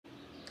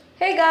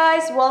Hey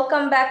guys,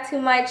 welcome back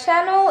to my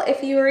channel.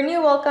 If you are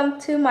new,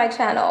 welcome to my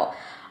channel.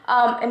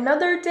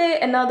 Another day,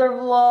 another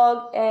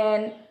vlog,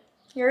 and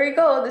here we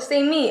go, the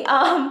same me.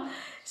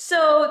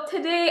 So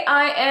today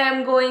I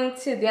am going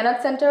to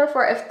Diyanet Center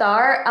for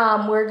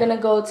IFTAR. We're gonna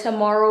go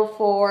tomorrow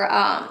for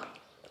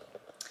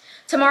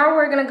tomorrow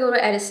we're gonna go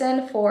to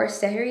Edison for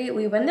SEHRI.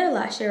 We went there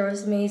last year, it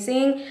was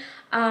amazing.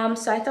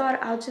 So I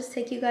thought I'll just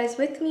take you guys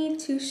with me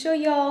to show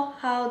y'all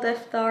how the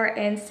IFTAR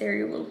and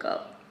SEHRI will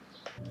go.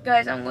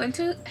 Guys, I'm going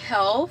to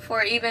hell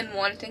for even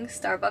wanting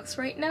Starbucks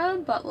right now,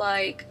 but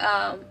like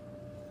I'm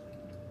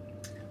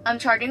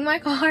charging my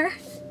car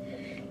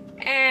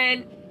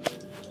and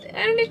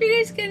I don't know if you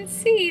guys can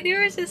see,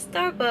 there is a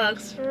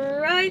Starbucks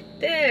right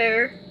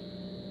there.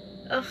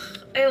 Ugh,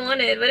 I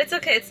want it, but it's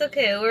okay,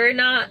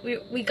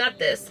 we got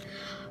this.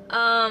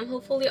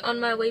 Hopefully on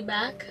my way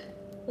back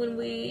when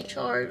we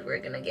charge we're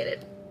gonna get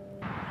it.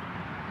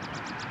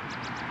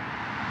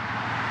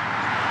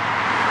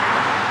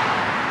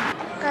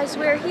 Guys,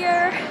 we're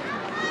here.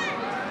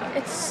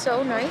 It's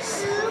so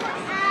nice.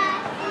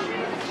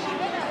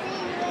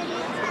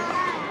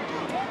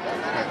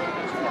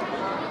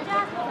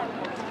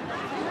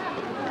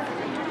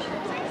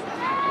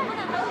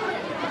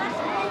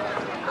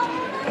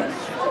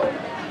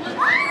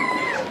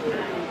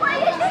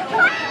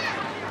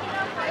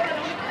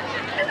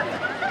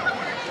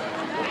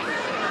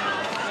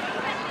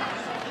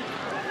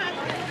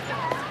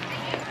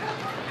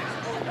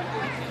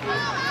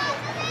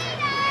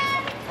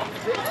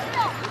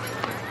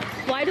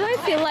 Why do I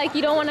feel like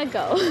you don't want to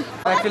go?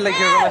 I feel like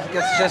you're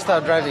gonna just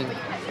start driving.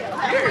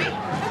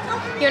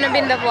 You wanna be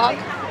in the vlog?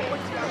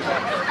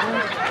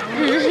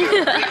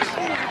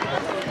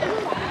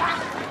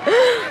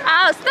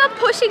 Ow, stop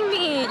pushing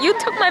me! You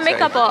took my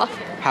makeup off.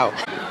 How?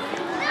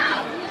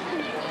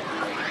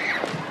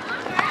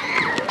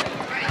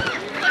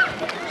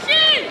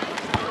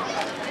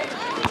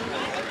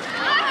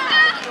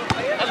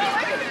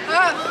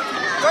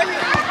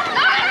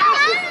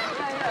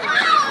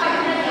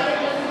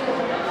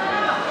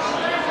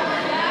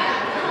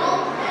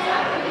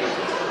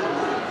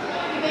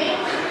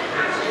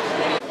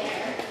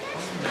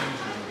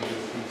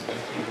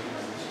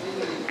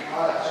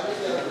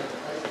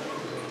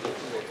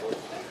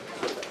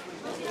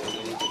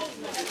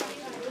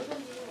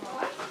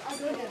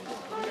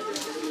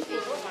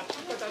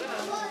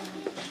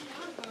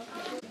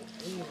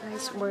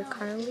 Guys, we're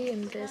currently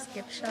in this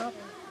gift shop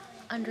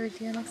under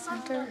Diyanet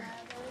Center.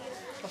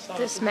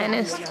 This man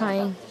is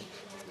trying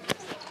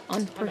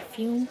on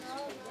perfume.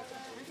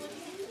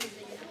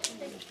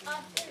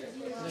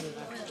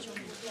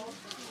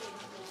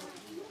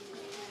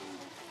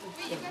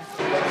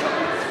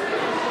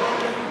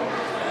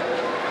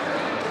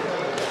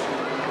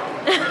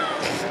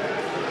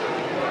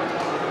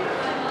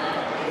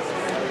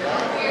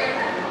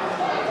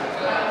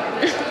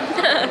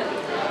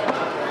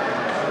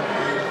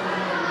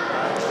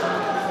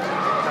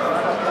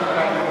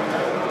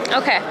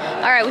 Okay,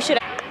 all right, we should.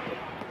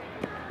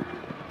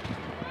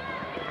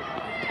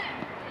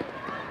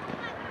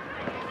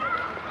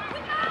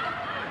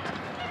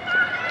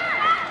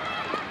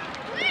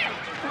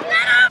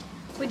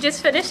 We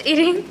just finished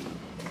eating.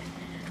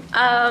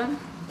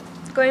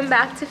 Going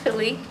back to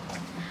Philly.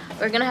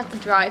 We're gonna have to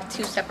drive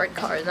 2 separate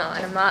cars now,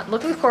 and I'm not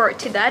looking forward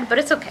to that, but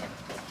it's okay.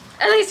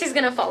 At least he's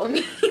gonna follow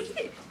me.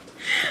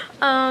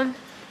 But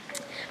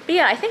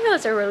yeah, I think it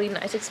was a really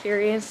nice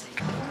experience.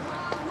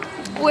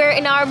 We're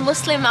in our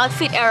Muslim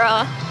outfit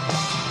era.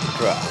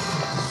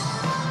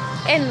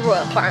 In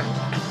Royal Farm.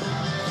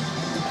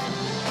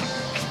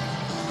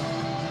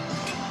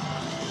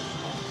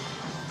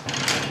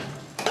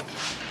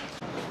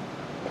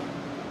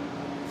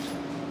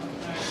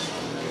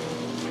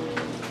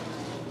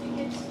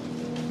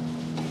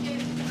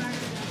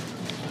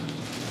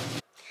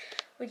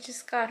 We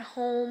just got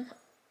home.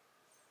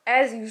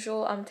 As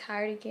usual, I'm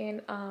tired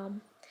again.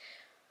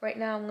 Right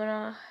now I'm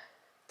gonna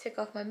take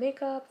off my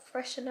makeup,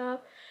 freshen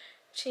up,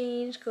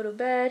 change, go to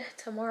bed.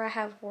 Tomorrow I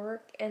have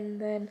work,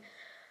 and then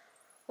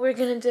we're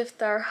gonna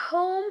IFTAR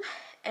home,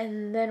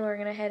 and then we're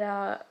gonna head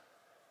out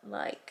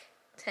like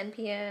 10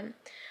 p.m.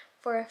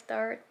 for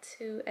IFTAR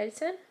to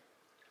Edison.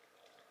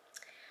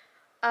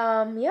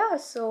 Yeah,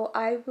 so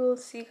I will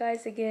see you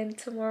guys again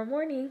tomorrow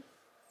morning,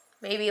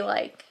 maybe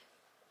like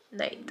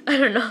night, I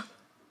don't know.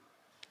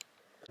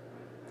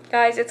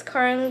 Guys, it's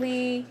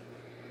currently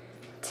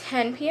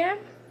 10 p.m.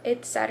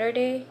 It's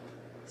Saturday.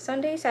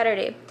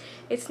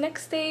 It's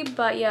next day,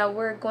 but yeah,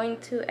 we're going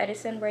to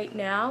Edison right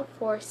now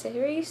for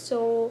SEHRI,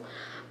 so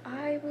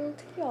I will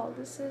tell y'all.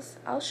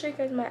 I'll show you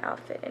guys my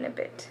outfit in a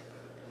bit.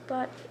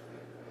 But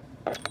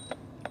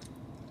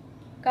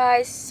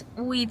guys,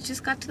 we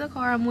just got to the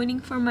car. I'm waiting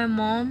for my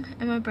mom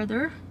and my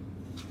brother.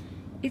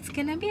 It's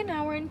gonna be an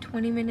hour and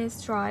 20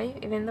 minutes drive,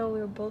 even though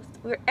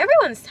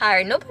everyone's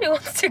tired. Nobody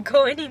wants to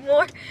go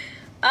anymore.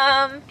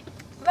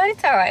 But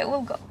it's alright,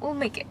 we'll go, we'll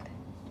make it.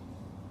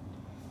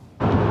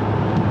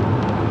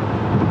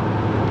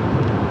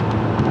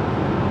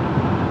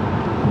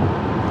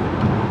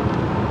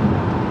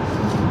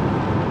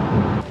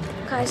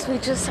 Guys, we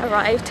just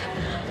arrived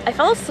I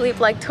fell asleep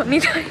like 20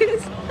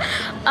 times.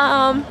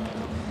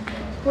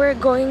 We're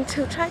going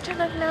to try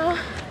Chenak now.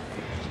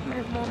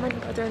 My mom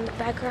and brother in the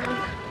background.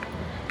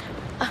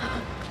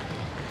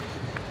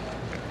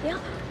 Yeah.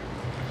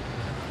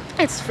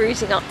 It's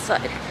freezing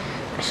outside.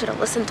 I should have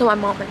listened to my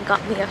mom and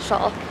got me a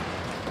shawl.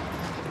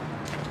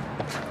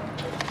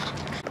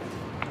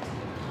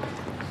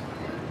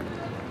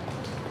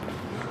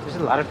 There's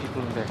a lot of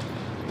people in there.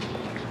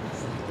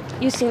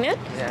 You seen it?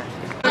 Yeah.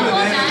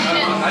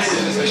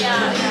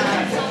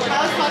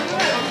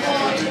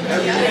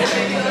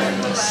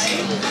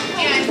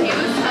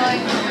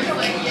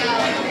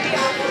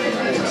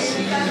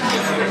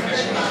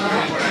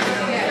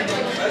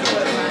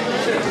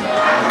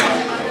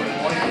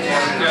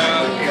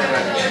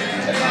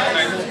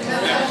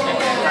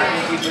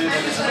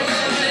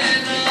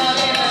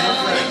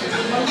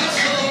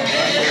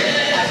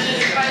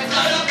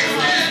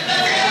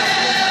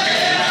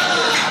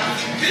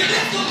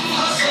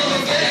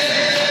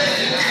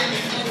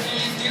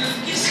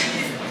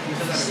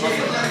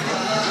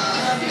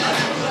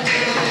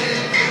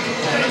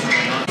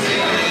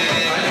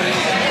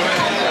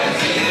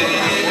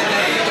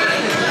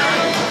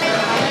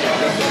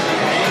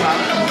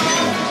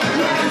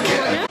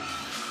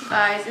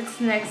 Guys, it's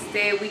the next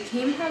day. We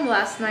came home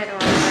last night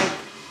around like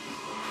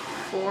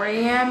 4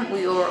 a.m.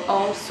 We were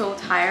all so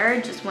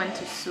tired, just went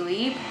to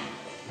sleep.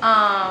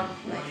 My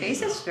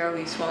face is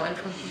fairly swollen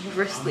from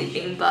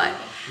oversleeping, but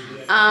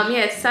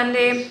yeah, it's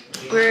Sunday.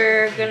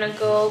 We're gonna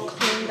go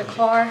clean the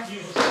car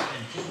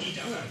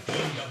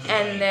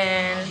and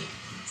then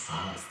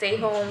stay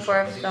home for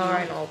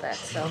IFTAR and all that.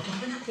 So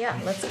yeah,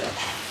 let's go.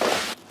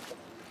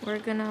 We're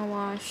gonna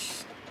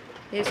wash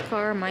his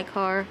car, my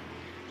car,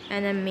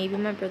 and then maybe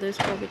my brother's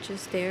car, which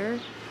is there.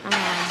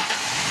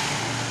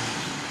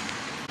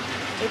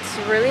 It's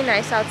really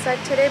nice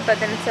outside today, but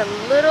then it's a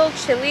little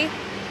chilly.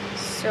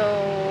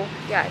 So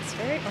yeah, it's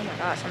very, oh my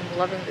gosh, I'm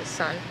loving the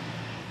sun.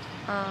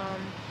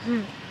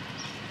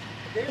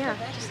 Yeah,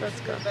 just let's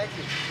go.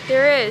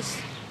 There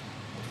is.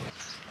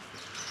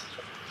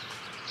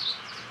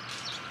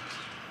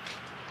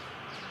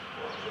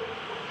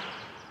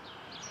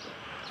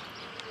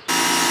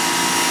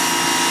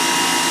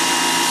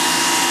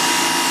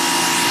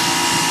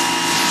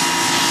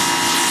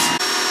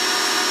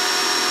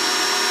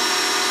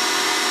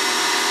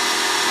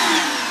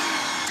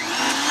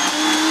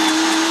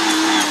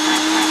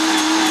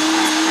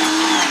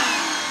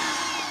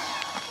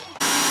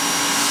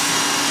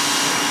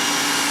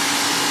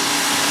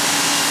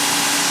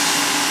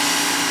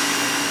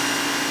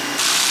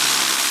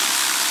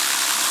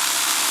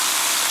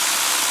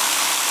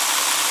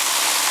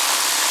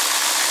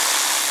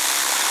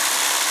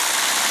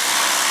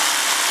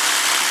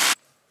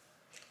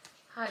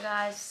 Hi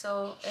guys,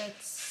 so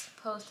it's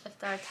post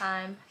IFTAR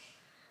time.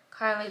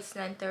 Currently it's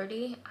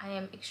 9:30. I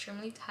am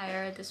extremely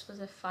tired. This was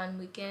a fun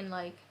weekend.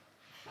 Like,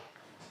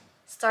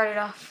 started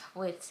off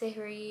with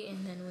SEHRI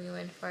and then we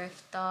went for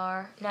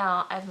IFTAR.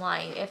 No, I'm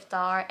lying.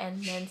 IFTAR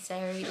and then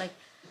SEHRI. Like,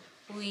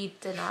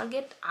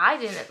 I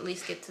didn't at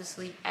least get to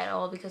sleep at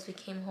all because we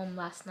came home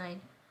last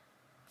night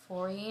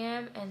 4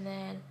 a.m. and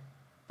then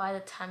by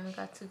the time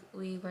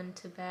we went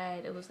to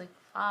bed, it was like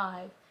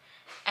 5.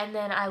 And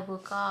then I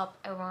woke up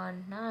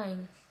around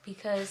 9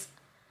 because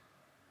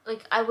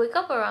like I wake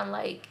up around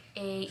like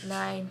 8,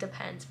 9,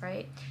 depends,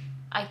 right?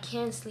 I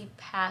can't sleep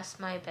past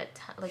my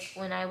bedtime. Like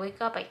when I wake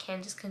up, I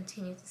can't just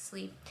continue to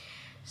sleep.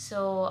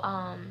 So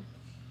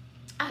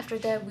after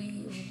that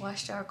we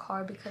washed our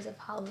car because of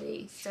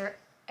holidays.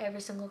 Every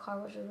single car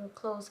was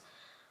closed.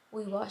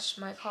 We washed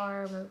my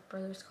car, my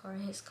brother's car,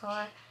 and his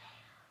car.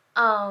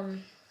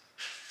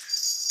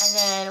 And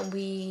then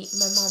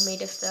my mom made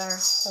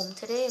IFTAR home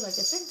today. Like,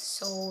 it's been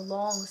so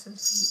long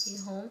since we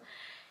ate home.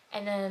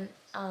 And then,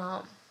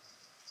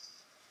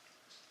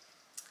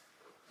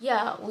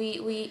 yeah,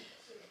 we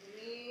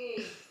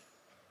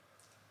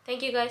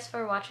thank you guys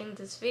for watching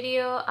this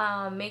video.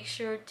 Make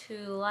sure to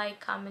like,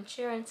 comment,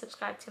 share, and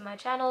subscribe to my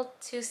channel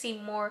to see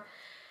more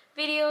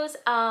videos.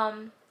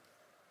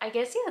 I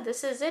guess, yeah,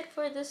 this is it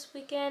for this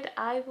weekend.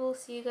 I will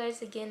see you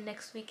guys again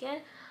next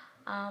weekend.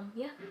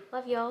 Yeah,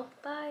 love y'all.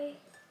 Bye.